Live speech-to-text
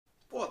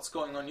What's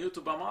going on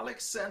YouTube? I'm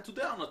Alex, and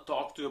today I'm going to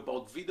talk to you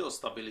about video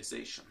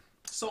stabilization.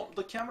 So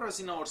the cameras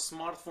in our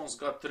smartphones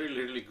got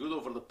really good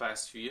over the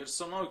past few years,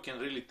 so now you can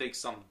really take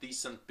some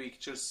decent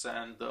pictures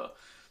and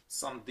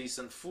some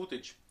decent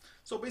footage.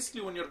 So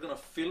basically when you're going to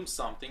film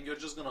something, you're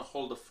just going to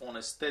hold the phone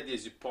as steady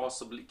as you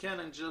possibly can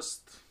and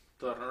just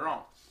turn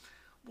around.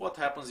 What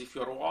happens if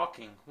you're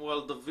walking?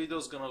 Well, the video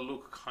is going to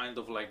look kind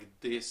of like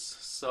this.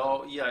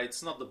 So yeah,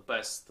 it's not the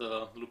best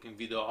looking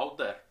video out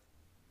there.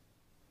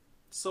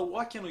 So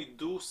what can we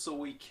do so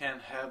we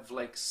can have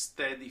like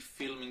steady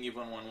filming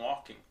even when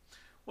walking?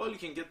 Well, you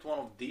can get one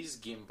of these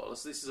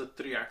gimbals. This is a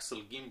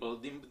 3-axle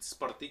gimbal. This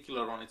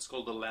particular one, it's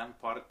called the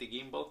LanParte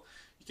gimbal.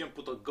 You can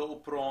put a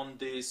GoPro on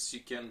this,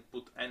 you can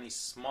put any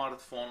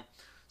smartphone.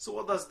 So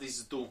what does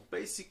this do?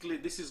 Basically,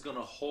 this is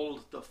gonna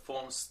hold the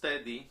phone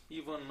steady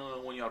even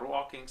when you're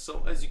walking.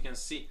 So as you can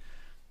see,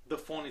 the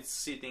phone is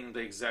sitting in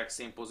the exact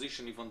same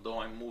position even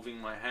though I'm moving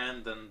my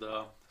hand and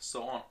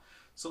so on.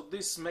 So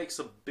this makes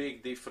a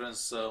big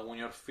difference when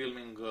you're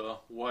filming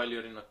while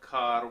you're in a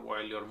car,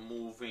 while you're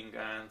moving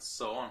and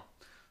so on.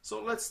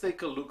 So let's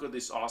take a look at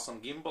this awesome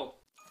gimbal.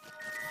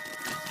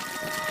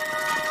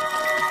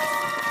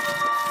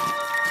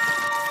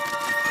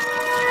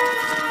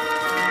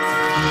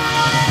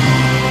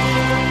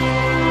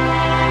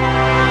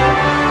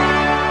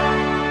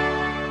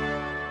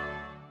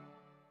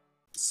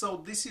 So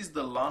this is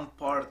the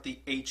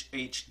LanParte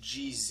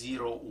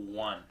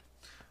HHG-01.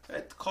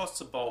 It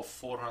costs about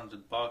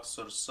 400 bucks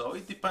or so.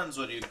 It depends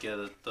where you get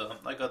it.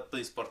 I got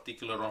this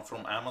particular one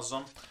from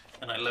Amazon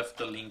and I left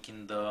the link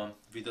in the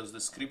video's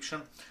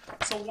description.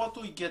 So what do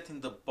we get in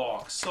the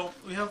box? So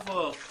we have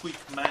a quick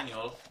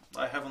manual.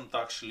 I haven't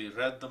actually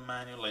read the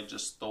manual, I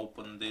just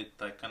opened it.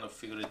 I kind of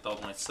figured it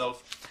out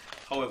myself.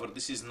 However,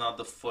 this is not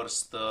the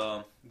first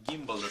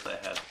gimbal that I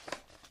had.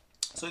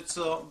 So it's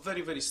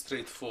very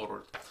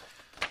straightforward.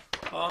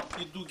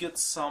 You do get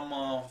some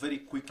very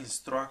quick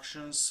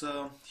instructions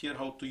here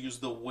how to use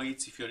the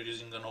weights if you're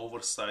using an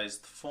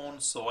oversized phone.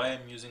 So I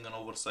am using an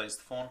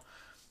oversized phone.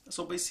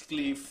 So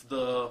basically if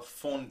the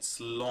phone is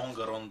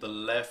longer on the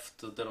left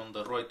than on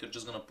the right, you're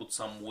just gonna put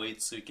some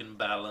weights so you can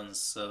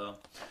balance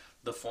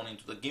the phone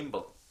into the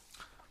gimbal.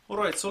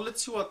 Alright, so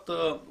let's see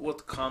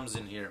what comes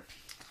in here.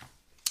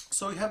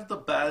 So we have the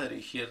battery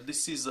here.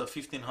 This is a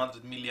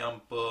 1500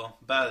 milliamp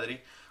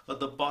battery. At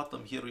the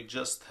bottom here we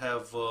just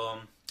have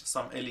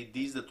some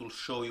LEDs that will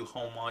show you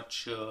how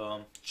much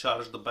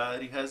charge the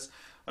battery has.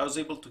 I was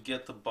able to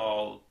get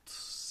about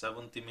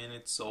 70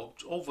 minutes, so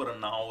over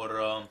an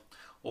hour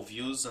of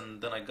use, and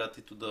then I got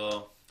it to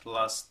the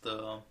last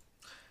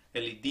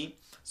LED.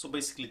 So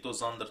basically it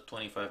was under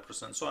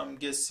 25%. So I'm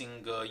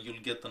guessing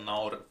you'll get an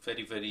hour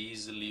very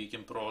easily. You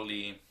can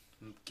probably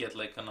get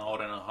like an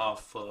hour and a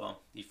half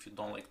if you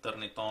don't like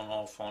turn it on,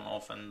 off,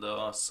 and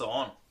so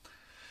on.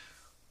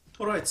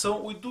 Alright, so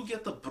we do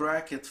get a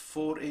bracket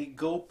for a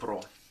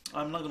GoPro.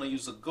 I'm not gonna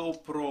use a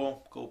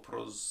GoPro.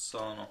 GoPros, I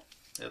don't know,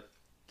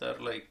 they're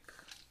like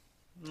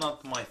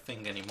not my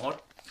thing anymore.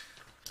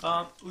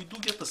 We do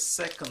get a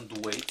second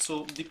weight,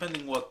 so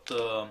depending what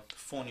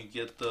phone you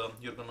get,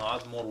 you're gonna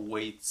add more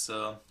weights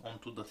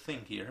onto the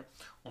thing here,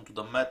 onto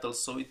the metal,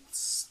 so it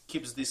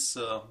keeps this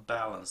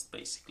balanced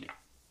basically.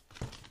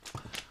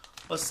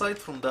 Aside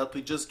from that,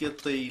 we just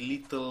get a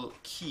little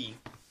key,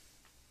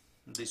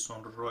 this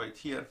one right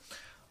here.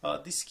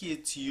 This key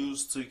is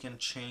used so you can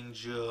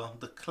change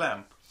the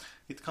clamp.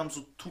 It comes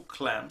with two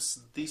clamps.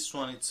 This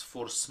one is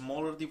for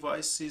smaller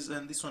devices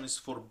and this one is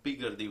for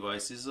bigger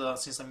devices.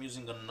 Since I'm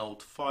using a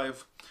Note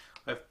 5,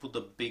 I've put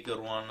a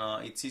bigger one.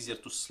 It's easier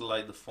to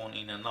slide the phone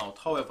in and out.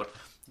 However,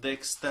 they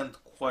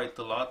extend quite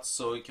a lot,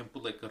 so you can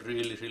put like a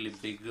really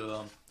big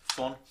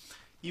phone.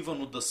 Even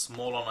with the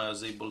small one, I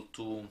was able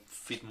to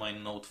fit my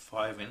Note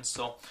 5 in.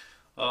 So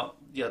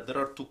yeah, there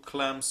are two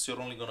clamps.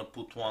 You're only gonna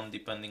put one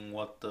depending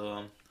what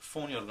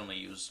phone you're gonna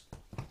use.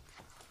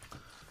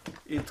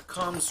 It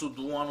comes with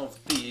one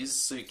of these,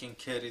 so you can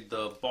carry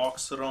the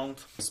box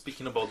around.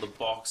 Speaking about the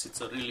box,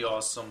 it's a really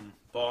awesome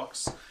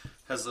box.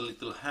 Has a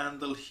little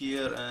handle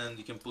here, and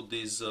you can put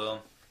these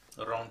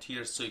around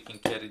here so you can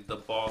carry the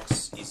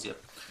box easier.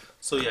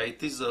 So yeah,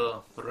 it is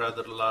a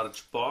rather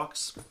large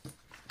box.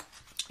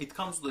 It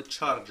comes with a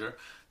charger.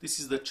 This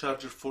is the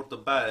charger for the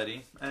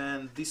battery,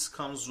 and this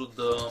comes with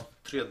the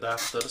 3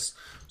 adapters.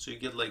 So you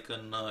get like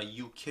an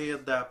UK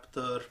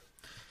adapter,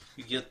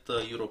 you get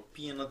a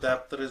European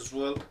adapter as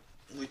well,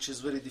 which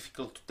is very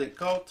difficult to take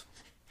out.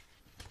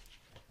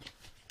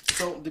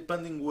 So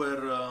depending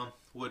where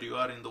you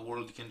are in the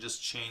world, you can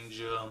just change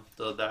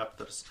the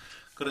adapters.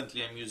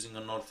 Currently I'm using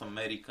a North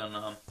American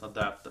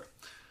adapter.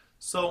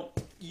 So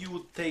you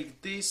would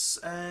take this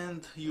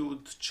and you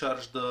would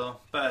charge the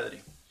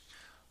battery.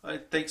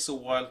 It takes a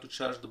while to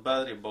charge the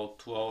battery, about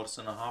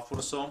 2.5 hours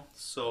or so.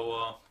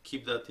 So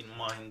keep that in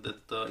mind,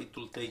 that it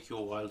will take you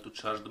a while to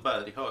charge the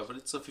battery. However,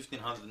 it's a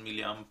 1500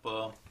 milliamp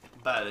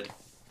battery.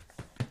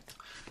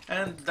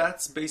 And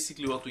that's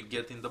basically what we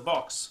get in the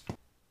box.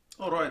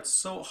 Alright,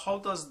 so how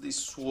does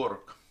this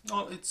work?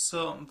 Well, it's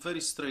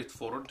very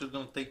straightforward. You're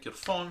going to take your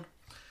phone,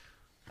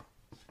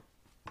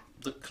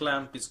 the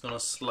clamp is gonna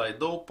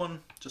slide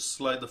open. Just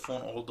slide the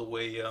phone all the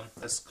way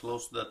as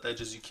close to that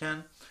edge as you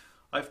can.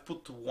 I've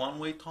put one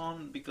weight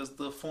on because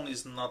the phone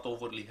is not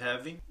overly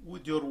heavy.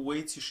 With your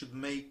weights you should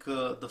make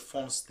the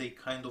phone stay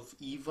kind of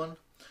even,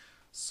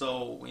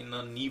 so in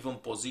an even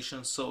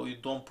position, so you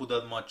don't put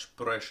that much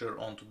pressure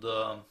onto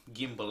the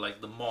gimbal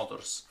like the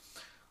motors.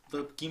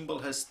 The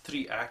gimbal has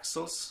 3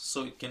 axles,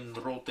 so it can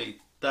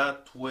rotate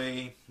that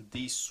way,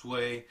 this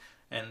way,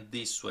 and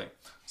this way.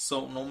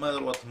 So no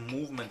matter what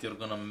movement you're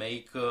gonna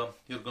make,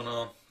 you're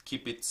gonna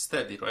keep it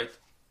steady, right?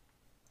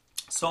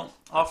 So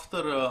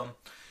after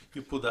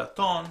you put that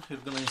on, you're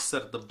gonna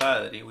insert the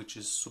battery, which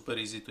is super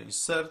easy to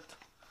insert.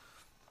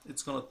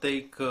 It's gonna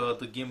take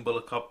the gimbal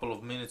a couple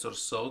of minutes or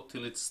so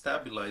till it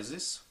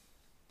stabilizes,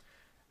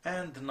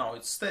 and now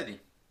it's steady.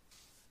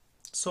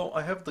 So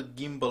I have the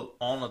gimbal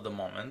on at the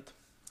moment.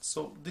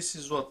 So this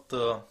is what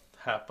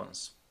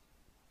happens.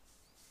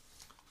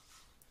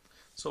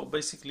 So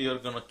basically you're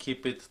gonna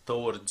keep it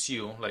towards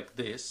you like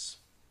this,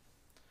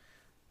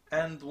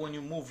 and when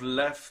you move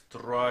left,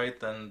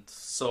 right, and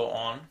so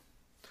on,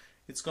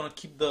 it's gonna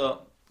keep the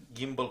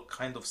gimbal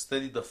kind of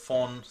steady, the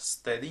phone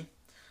steady.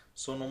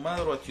 So no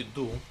matter what you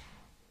do,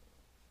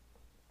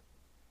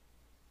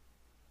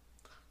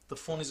 the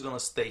phone is gonna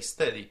stay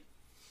steady.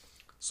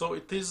 So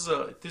it is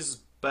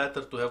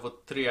better to have a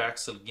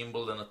 3-axle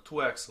gimbal than a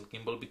 2-axle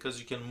gimbal, because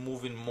you can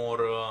move in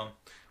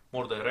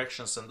more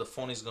directions and the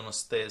phone is gonna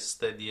stay as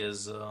steady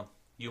as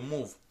you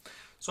move.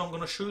 So I'm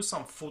gonna show you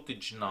some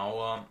footage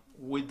now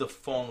with the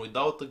phone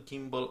without the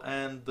gimbal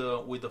and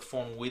with the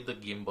phone with the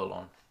gimbal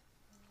on,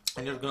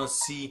 and you're gonna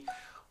see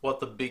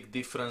what a big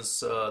difference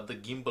the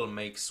gimbal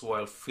makes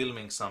while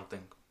filming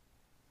something.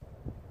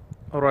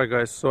 Alright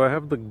guys, so I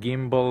have the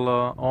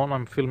gimbal on.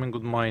 I'm filming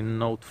with my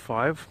Note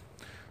 5.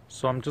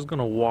 So I'm just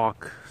gonna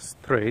walk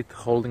straight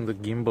holding the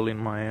gimbal in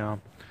my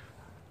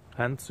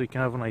hand, so you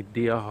can have an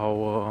idea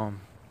how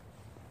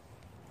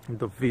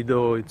the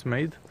video it's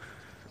made,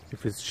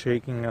 if it's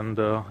shaking and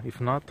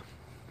if not.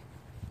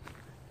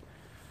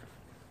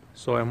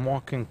 So I'm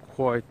walking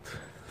quite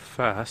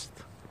fast.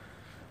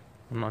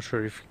 I'm not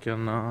sure if you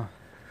can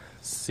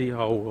see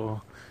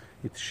how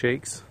it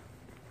shakes.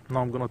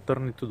 Now I'm gonna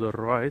turn it to the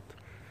right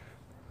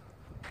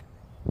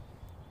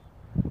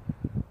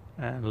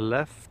and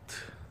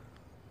left.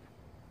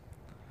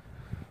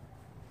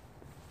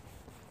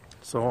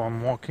 So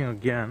I'm walking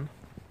again,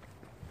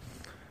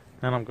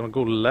 and I'm gonna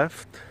go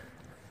left,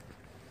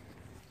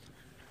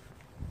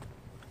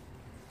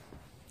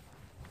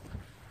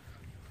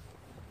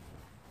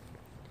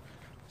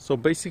 so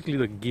basically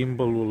the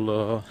gimbal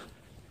will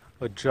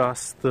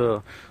adjust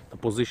the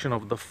position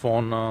of the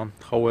phone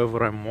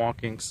however I'm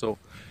walking, so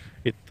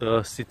it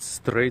sits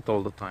straight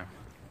all the time.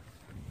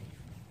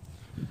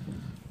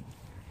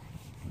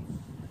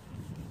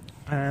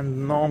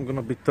 And now I'm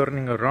gonna be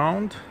turning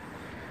around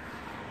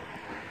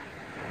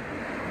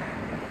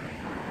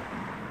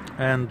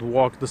and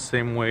walk the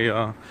same way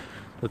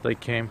that I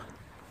came.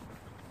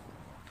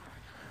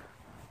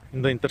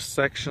 In the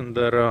intersection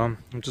there, I'm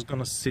just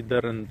gonna sit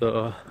there and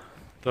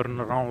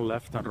turn around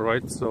left and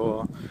right,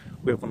 so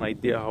we have an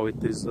idea how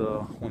it is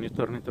when you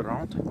turn it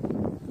around.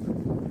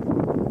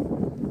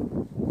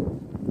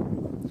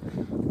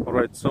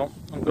 Alright, so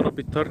I'm gonna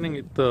be turning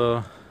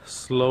it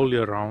slowly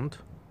around.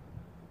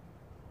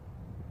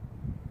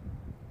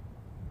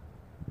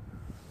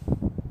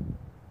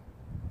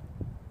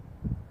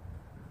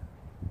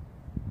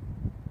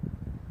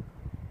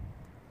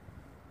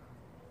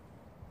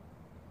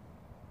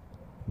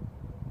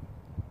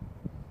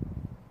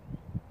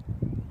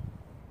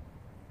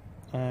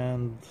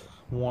 And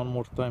one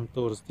more time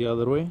towards the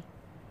other way.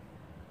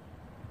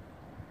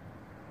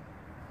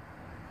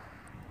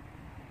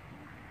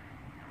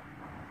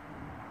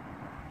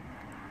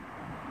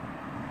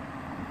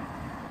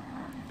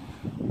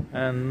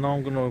 And now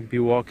I'm gonna be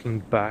walking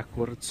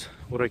backwards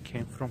where I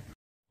came from.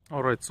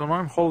 Alright, so now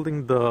I'm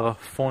holding the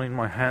phone in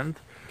my hand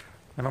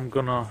and I'm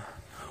gonna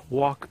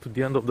walk to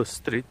the end of the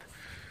street,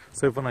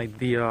 so I have an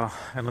idea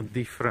and a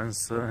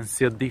difference and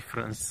see a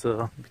difference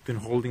between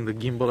holding the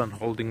gimbal and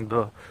holding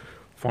the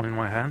phone in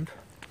my hand.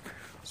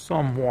 So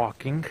I'm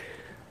walking.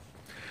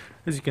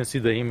 As you can see,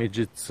 the image,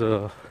 it's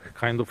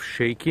kind of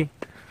shaky,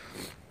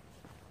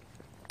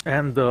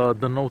 and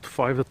the Note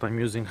 5 that I'm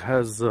using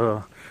has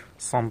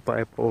some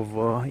type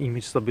of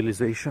image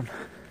stabilization.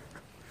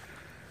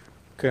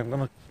 Okay, I'm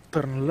gonna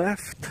turn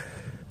left,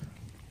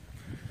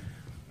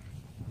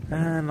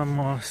 and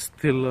I'm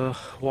still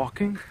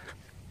walking,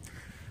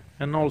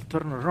 and I'll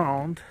turn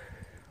around.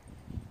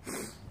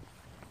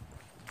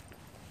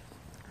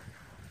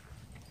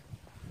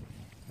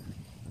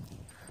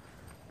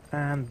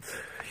 And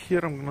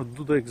here I'm gonna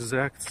do the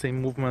exact same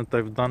movement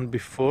I've done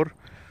before,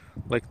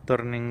 like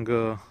turning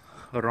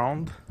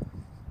around.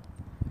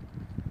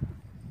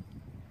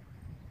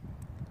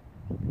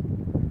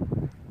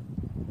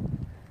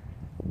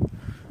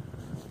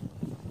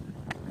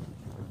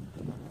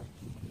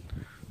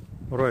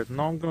 Alright,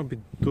 now I'm gonna be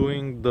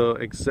doing the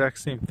exact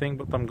same thing,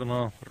 but I'm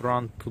gonna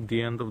run to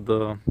the end of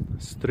the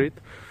street.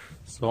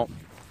 So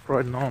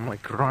right now I'm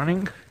like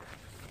running,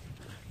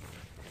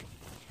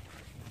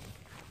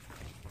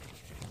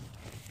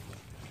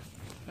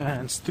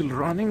 and still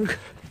running.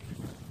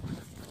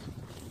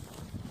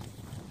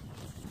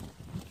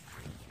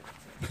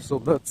 So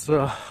that's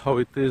how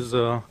it is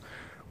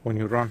when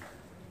you run.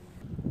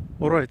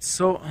 Alright,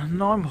 so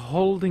now I'm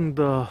holding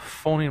the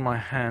phone in my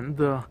hand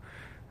and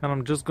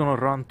I'm just gonna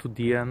run to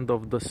the end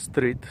of the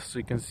street so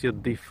you can see a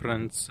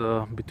difference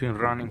between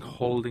running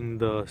holding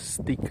the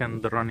stick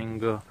and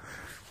running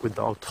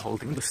without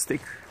holding the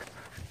stick.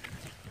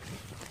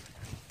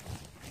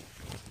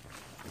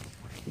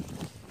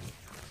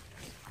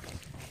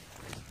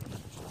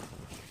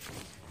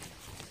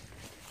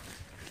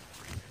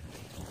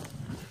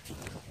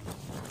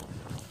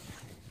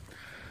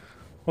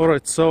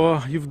 Alright,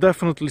 so you've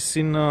definitely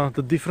seen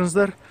the difference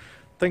there.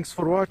 Thanks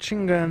for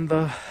watching, and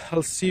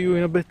I'll see you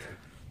in a bit.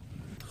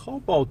 How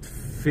about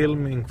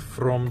filming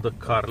from the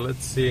car?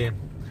 Let's see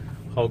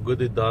how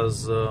good it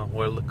does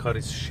while the car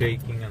is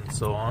shaking and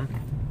so on.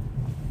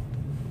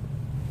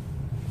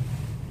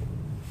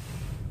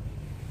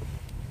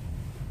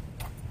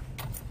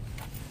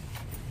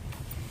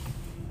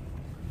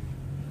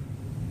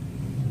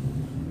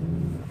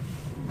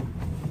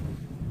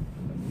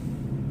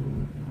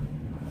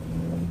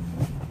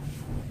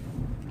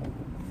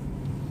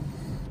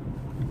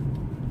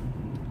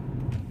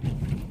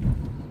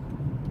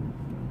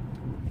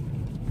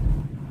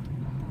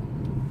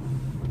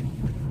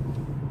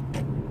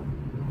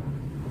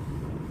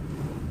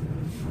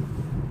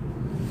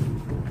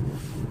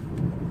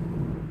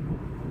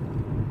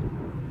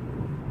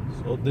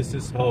 So this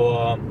is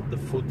how the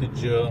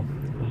footage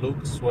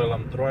looks while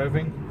I'm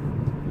driving,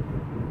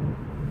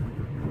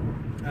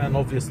 and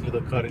obviously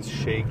the car is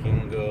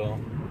shaking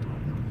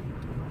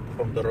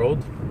from the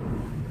road.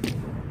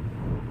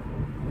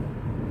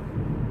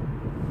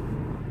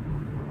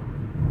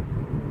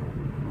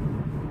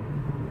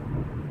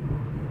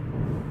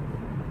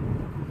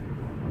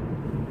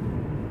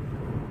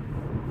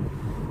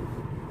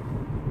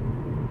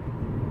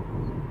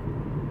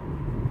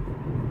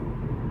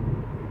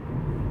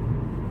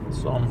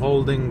 So I'm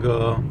holding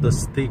the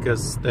stick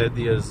as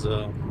steady as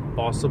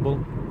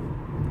possible.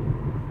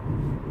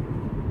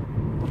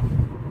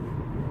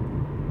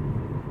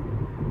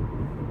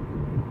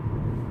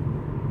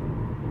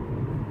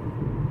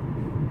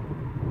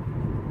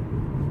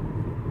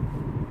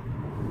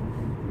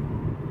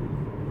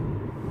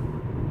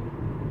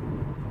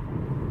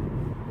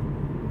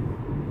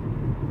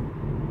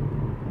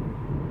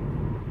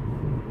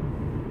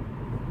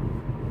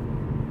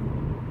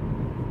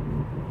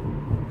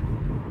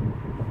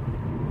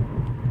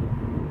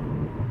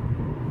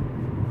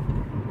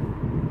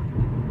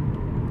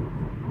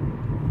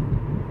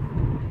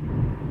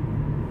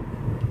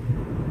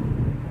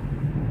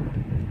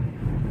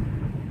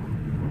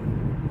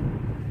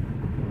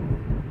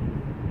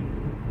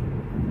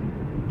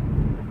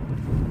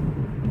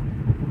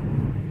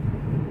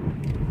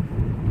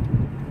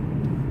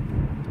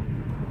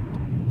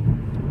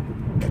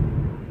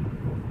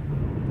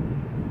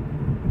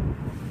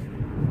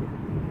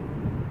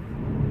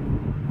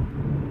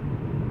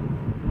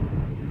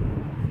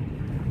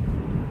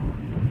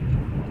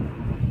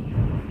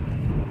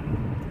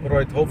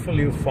 Right,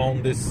 hopefully you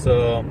found this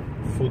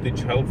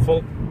footage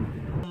helpful.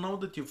 Now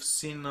that you've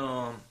seen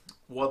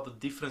what the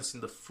difference in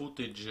the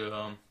footage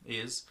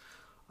is,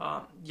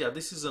 yeah,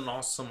 this is an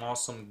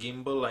awesome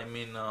gimbal. I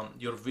mean,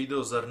 your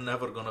videos are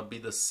never gonna be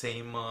the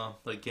same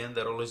again.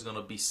 They're always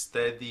gonna be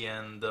steady,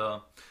 and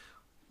they're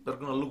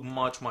gonna look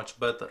much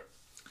better.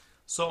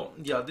 So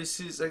yeah,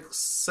 this is,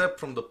 except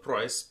from the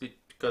price,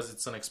 because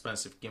it's an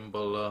expensive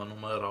gimbal, no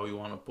matter how you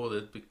want to put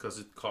it, because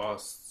it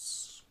costs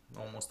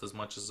almost as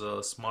much as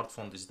a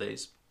smartphone these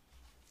days.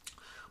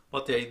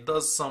 But yeah, it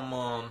does some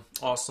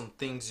awesome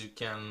things. You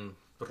can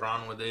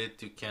run with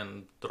it, you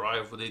can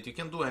drive with it, you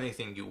can do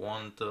anything you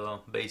want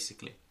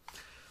basically.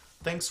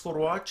 Thanks for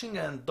watching,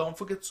 and don't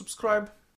forget to subscribe.